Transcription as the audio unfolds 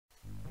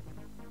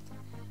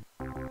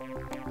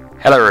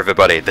Hello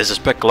everybody, this is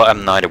Piccolo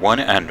M91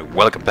 and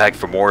welcome back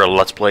for more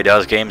Let's Play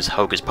DOS games,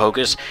 Hocus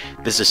Pocus.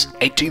 This is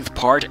 18th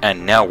part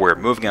and now we're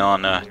moving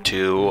on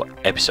to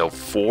episode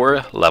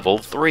 4, level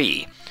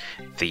 3.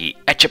 The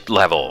Egypt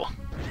level.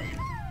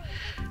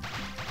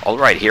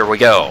 Alright, here we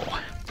go.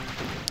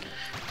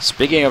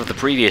 Speaking of the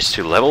previous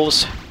two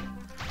levels,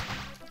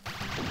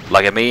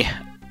 look at me,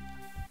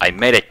 I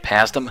made it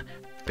past them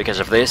because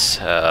of this.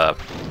 The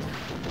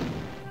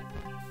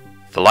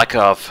lack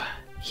of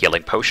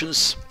healing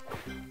potions.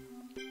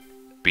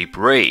 Be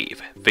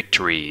brave,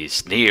 victory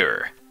is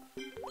near.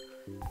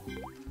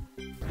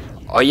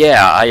 Oh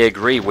yeah, I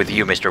agree with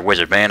you, Mr.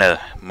 Wizardman.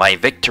 My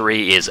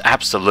victory is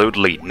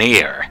absolutely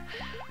near.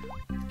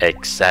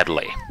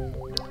 Exactly.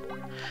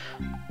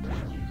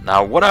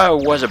 Now, what I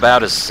was about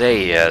to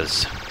say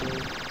is,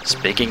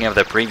 speaking of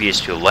the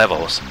previous two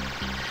levels,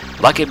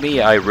 lucky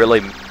me, I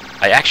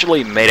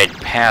actually made it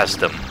past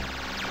them.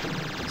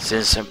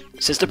 Since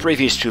the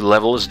previous two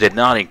levels did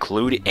not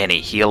include any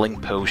healing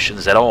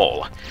potions at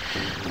all.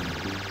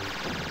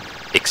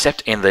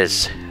 Except in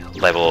this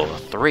level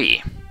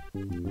 3.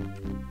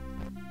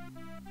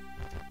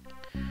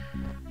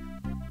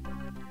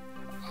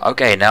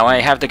 Okay, now I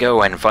have to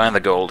go and find the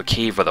gold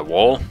key for the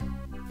wall.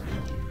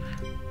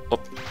 Oh.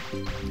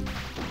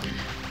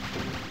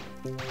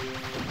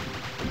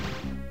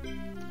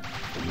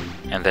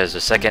 And there's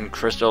a second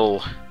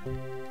crystal,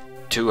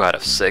 2 out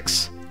of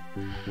 6.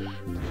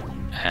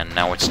 And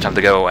now it's time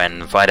to go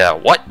and find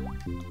out what?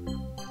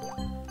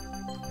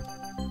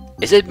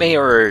 Is it me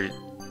or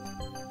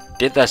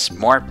did that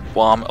smart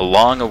bomb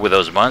along with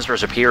those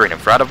monsters appearing in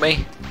front of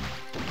me?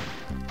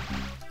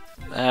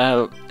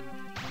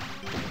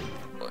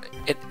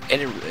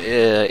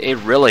 It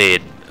really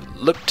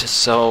looked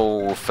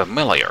so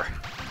familiar.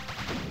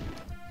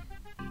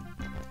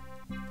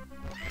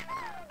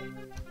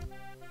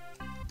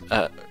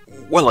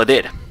 Well, it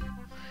did.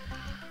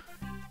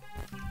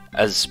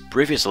 As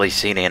previously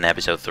seen in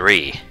episode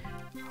 3,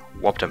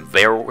 Warped and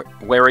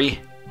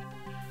Wary.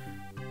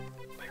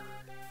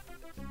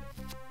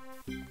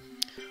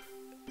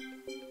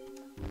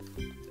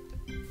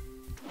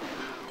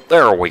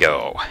 There we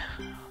go.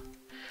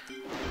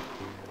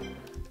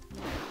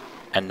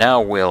 And now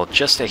we'll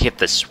just hit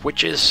the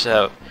switches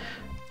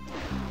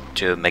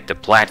to make the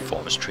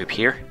platforms trip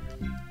here.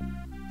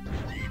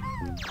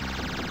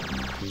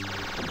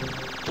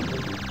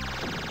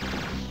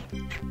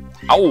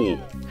 Oh!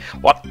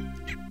 What?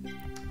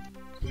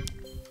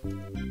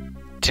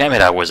 Damn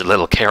it, I was a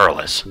little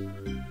careless.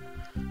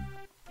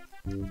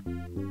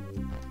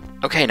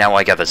 Okay, now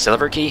I got the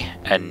silver key,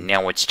 and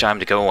now it's time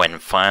to go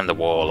and find the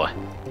wall.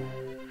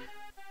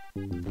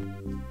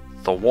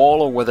 The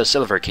wall with the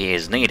silver key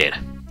is needed.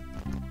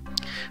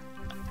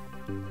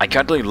 I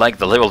currently like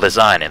the level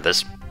design in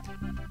this,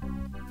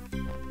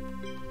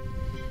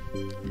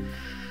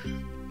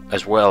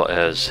 as well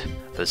as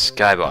the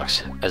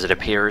skybox as it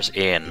appears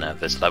in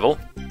this level.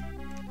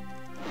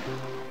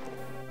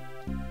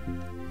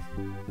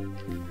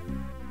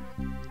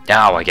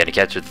 Now I gotta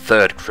get to the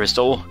third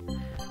crystal.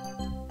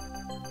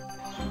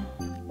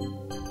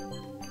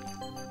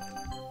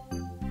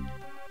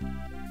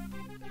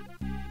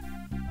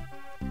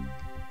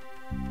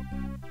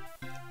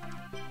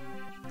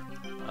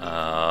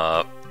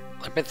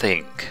 Let me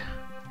think.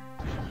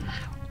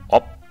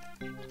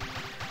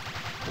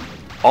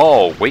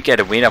 Oh, we get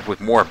to meet up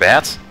with more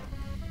bats?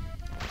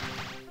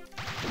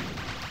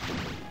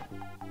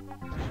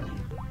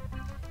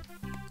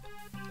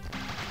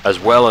 As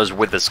well as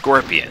with the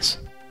scorpions.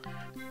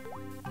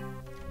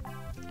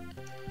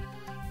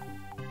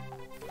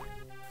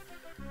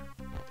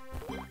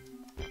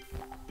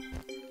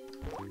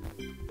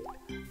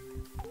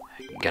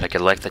 Gotta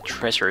collect the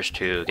treasures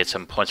to get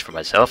some points for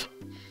myself.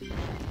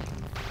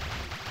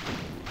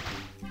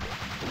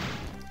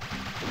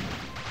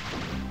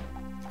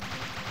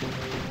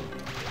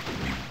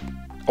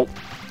 Oh.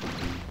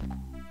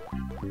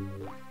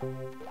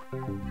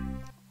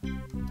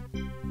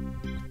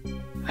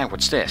 Hey,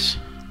 what's this?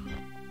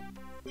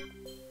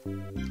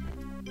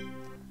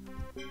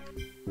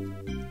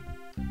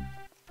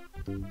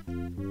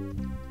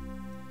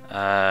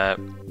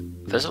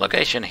 This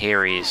location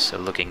here is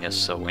looking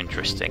so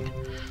interesting.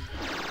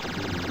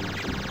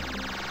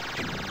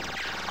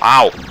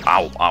 Ow!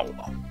 Ow!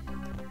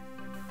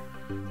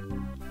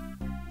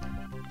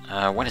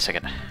 Ow! Wait a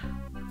second.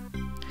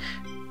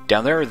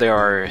 Down there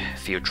are a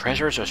few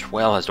treasures as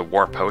well as the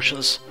war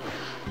potions.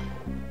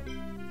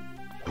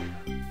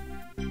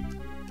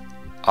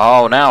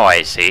 Oh, now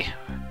I see.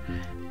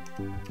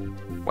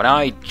 When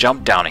I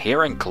jump down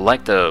here and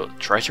collect the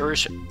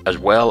treasures as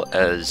well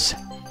as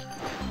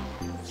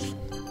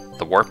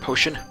the warp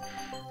potion,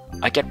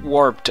 I get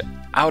warped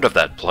out of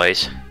that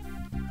place.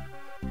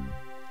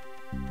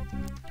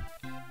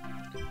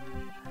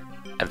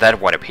 And that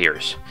one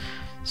appears.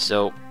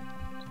 So,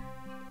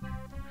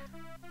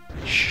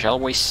 shall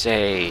we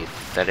say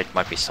that it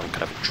might be some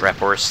kind of a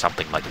trap or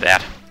something like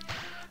that?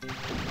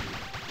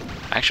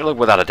 Actually,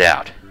 without a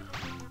doubt.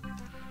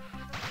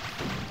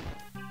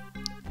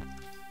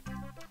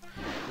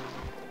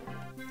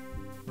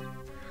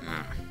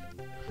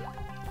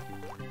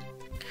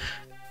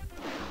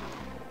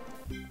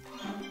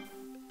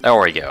 There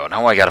we go.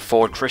 Now I got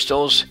 4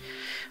 crystals.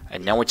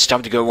 And now it's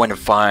time to go in and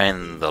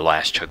find the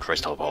last 2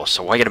 crystal balls.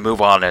 So we're gonna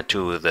move on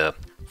to the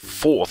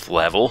 4th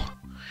level.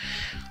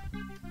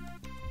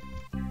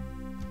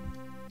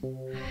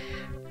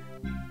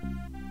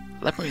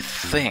 Let me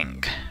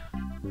think.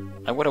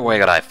 Now, what way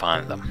could I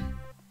find them?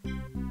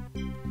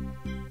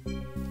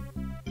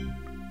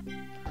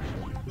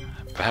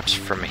 Perhaps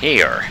from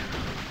here.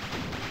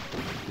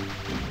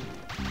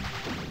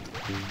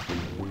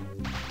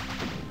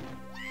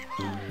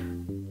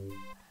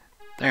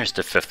 There's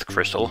the 5th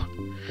crystal.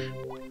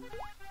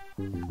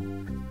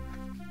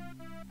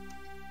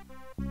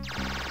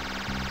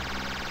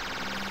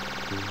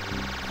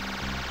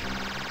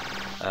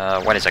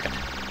 Wait a second.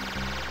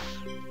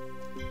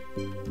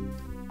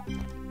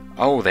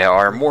 Oh, there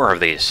are more of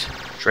these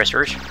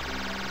treasures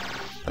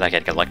that I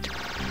can collect.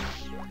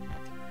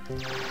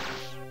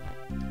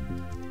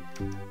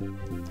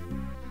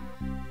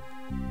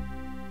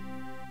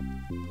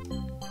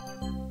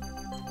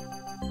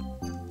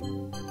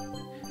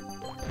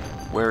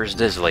 Where is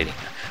this leading?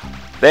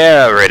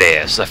 There it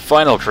is, the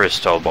final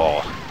crystal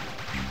ball.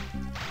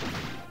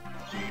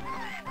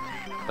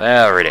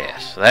 There it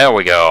is. There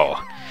we go.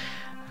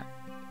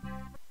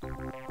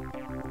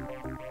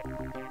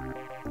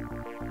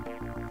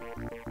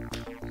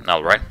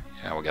 Alright,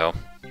 there we go.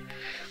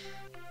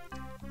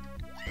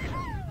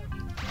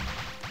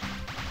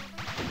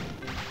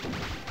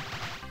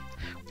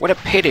 What a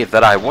pity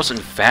that I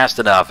wasn't fast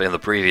enough in the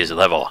previous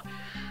level.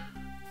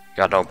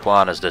 Got no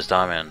bonus this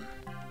time, and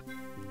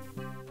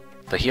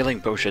the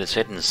healing potion is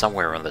hidden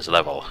somewhere on this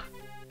level.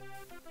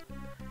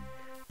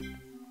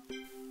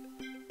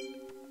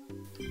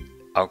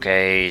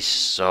 Okay,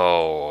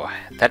 so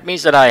that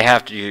means that I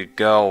have to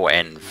go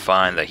and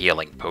find the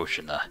healing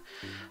potion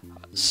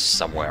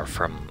somewhere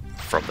from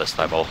this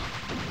level.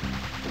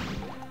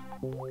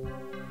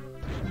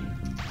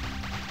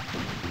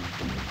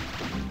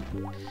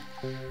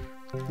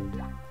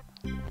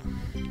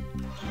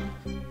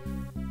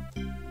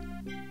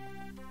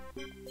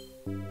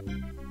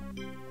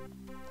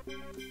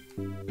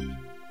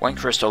 One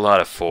crystal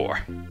out of 4.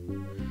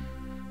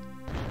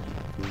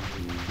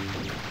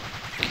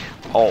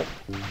 Oh.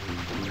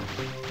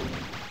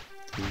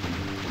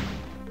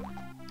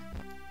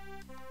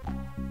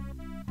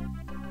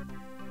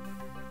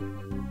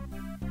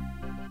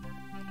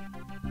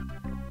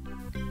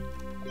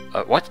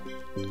 What?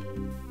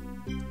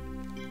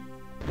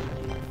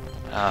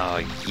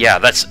 Oh, yeah,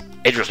 that's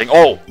interesting.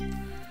 Oh!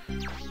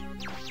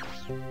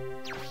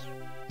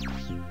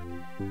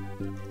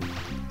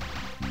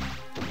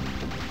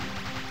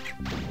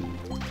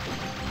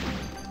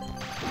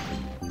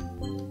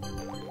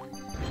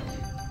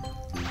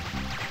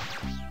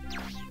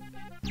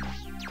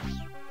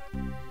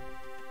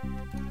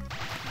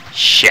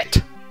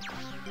 Shit.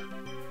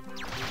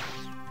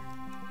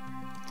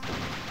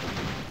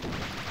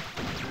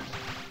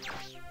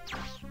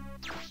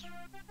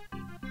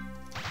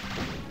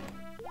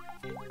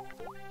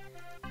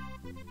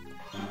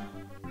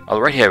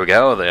 Alright, here we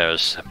go.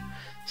 There's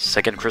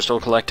 2nd crystal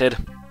collected.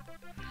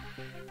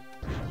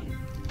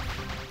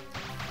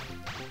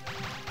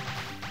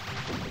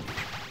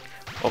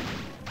 Oh.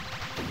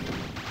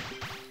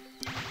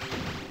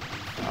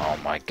 Oh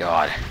my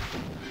god.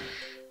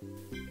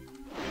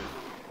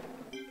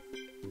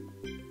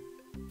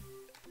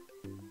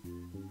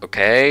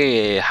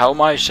 Okay, how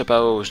am I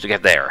supposed to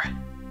get there?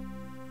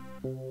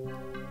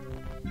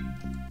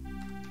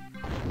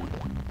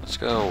 Let's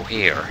go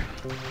here.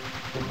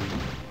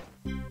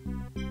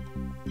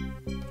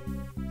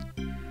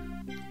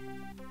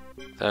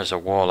 There's a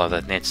wall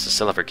that needs the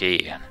silver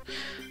key.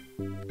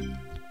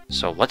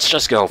 So let's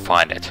just go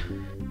find it.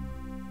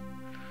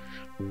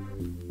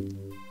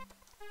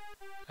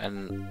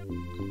 And...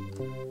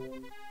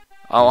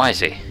 oh, I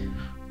see.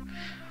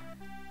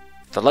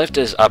 The lift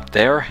is up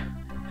there,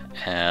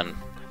 and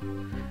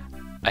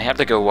I have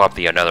to go up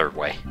the other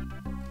way.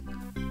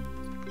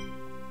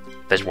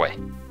 This way.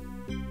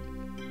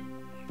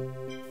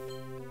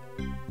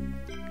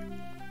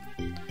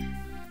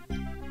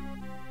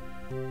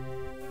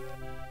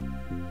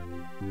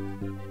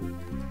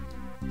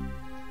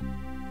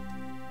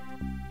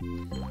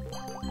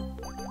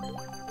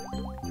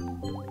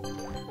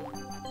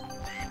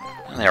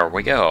 And there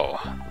we go.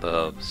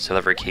 The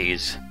silver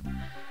keys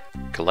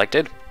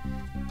collected.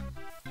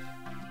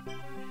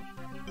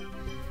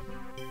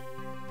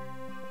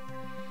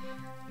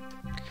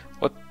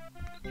 Whoop.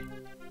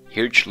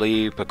 Huge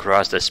leap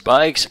across the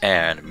spikes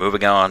and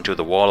moving on to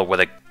the wall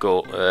where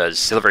the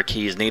silver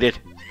key is needed.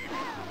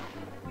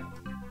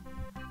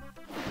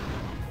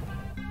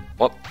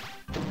 Whoop.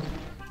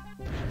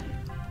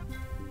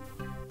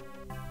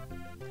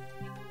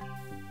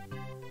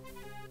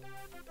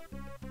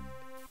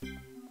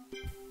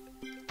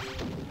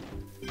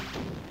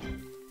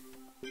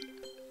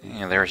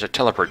 And there's a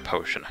teleport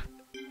potion.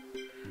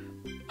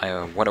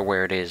 I wonder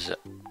where it is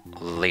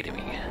leading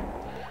me.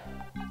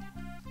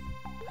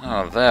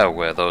 Oh, there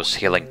were those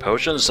healing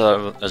potions,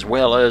 as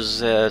well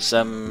as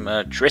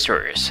some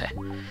treasures.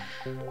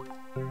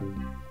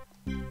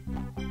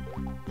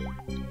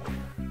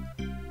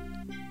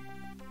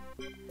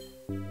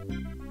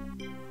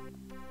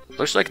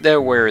 Looks like there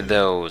were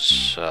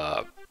those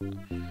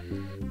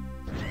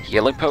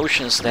healing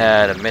potions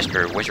that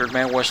Mr.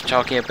 Wizardman was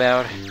talking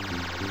about.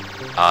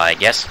 I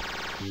guess.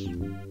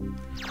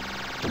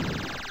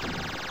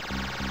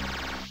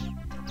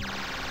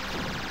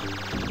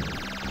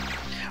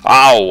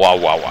 Oh, wow,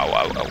 wow, wow,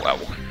 wow, wow, wow.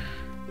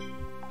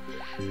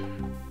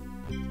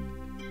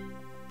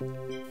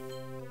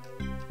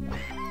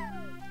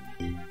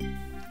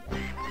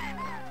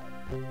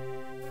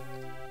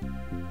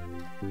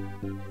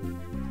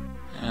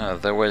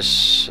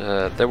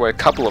 There were a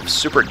couple of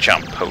super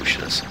jump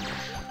potions,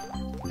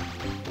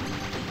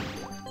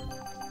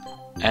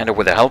 and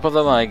with the help of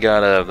them, I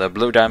got the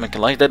blue diamond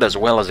collected as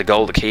well as the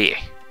gold key.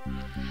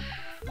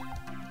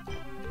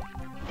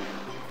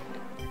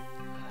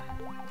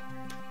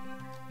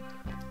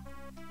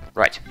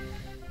 Right.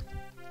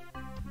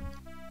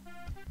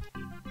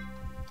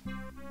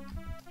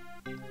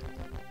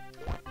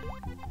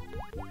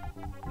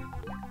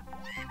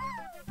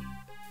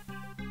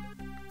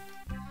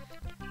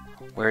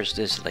 Where's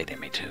this leading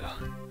me to?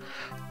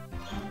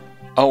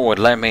 Oh, it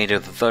led me to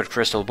the third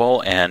crystal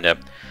ball, and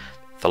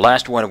the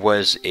last one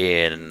was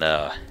in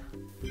the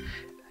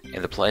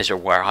place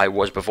where I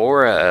was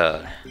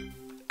before.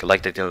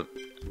 Collected a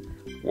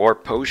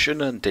warp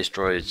potion and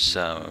destroyed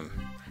some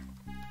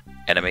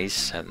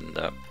enemies, and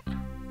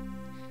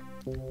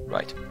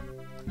right.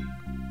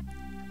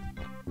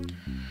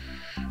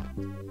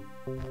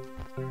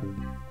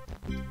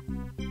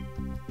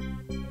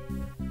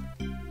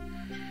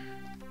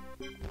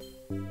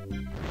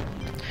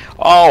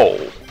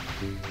 Oh!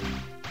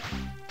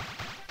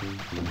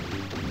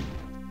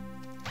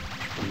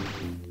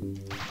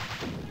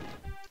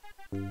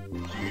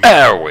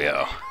 There we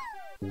go.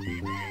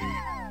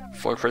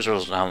 4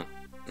 crystals now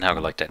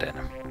collected in.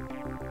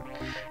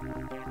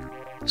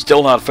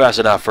 Still not fast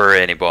enough for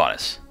any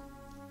bonus.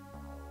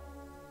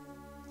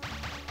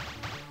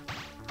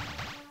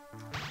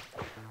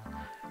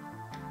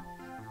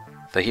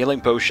 The healing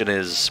potion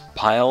is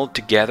piled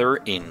together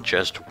in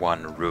just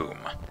one room.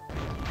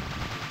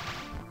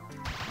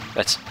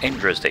 That's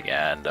interesting,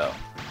 and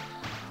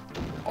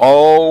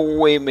oh,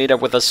 we meet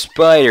up with the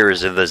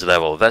spiders in this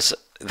level. This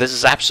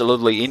is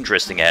absolutely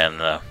interesting, and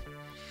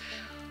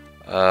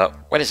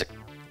what is it?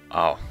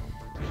 Oh.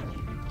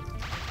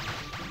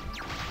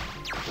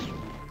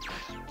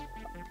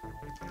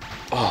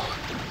 Oh,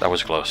 that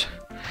was close.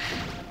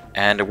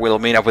 And we'll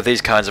meet up with these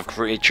kinds of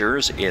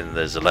creatures in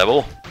this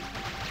level.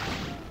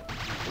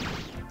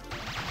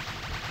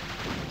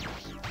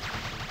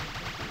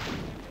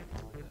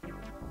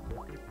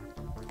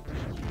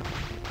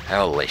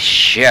 Holy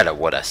shit,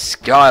 what a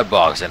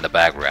skybox in the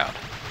background.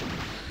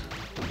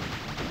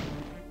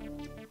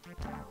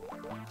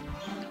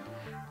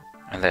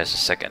 And there's a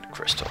second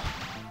crystal.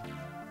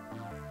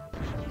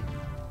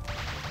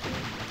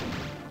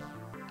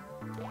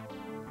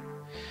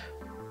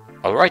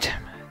 Alright,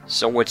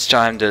 so it's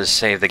time to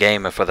save the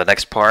game for the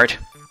next part.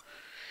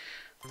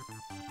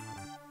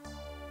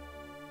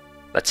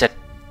 That's it.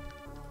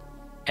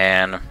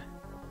 And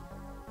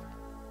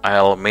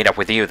I'll meet up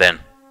with you then.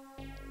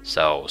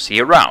 So, see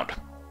you around.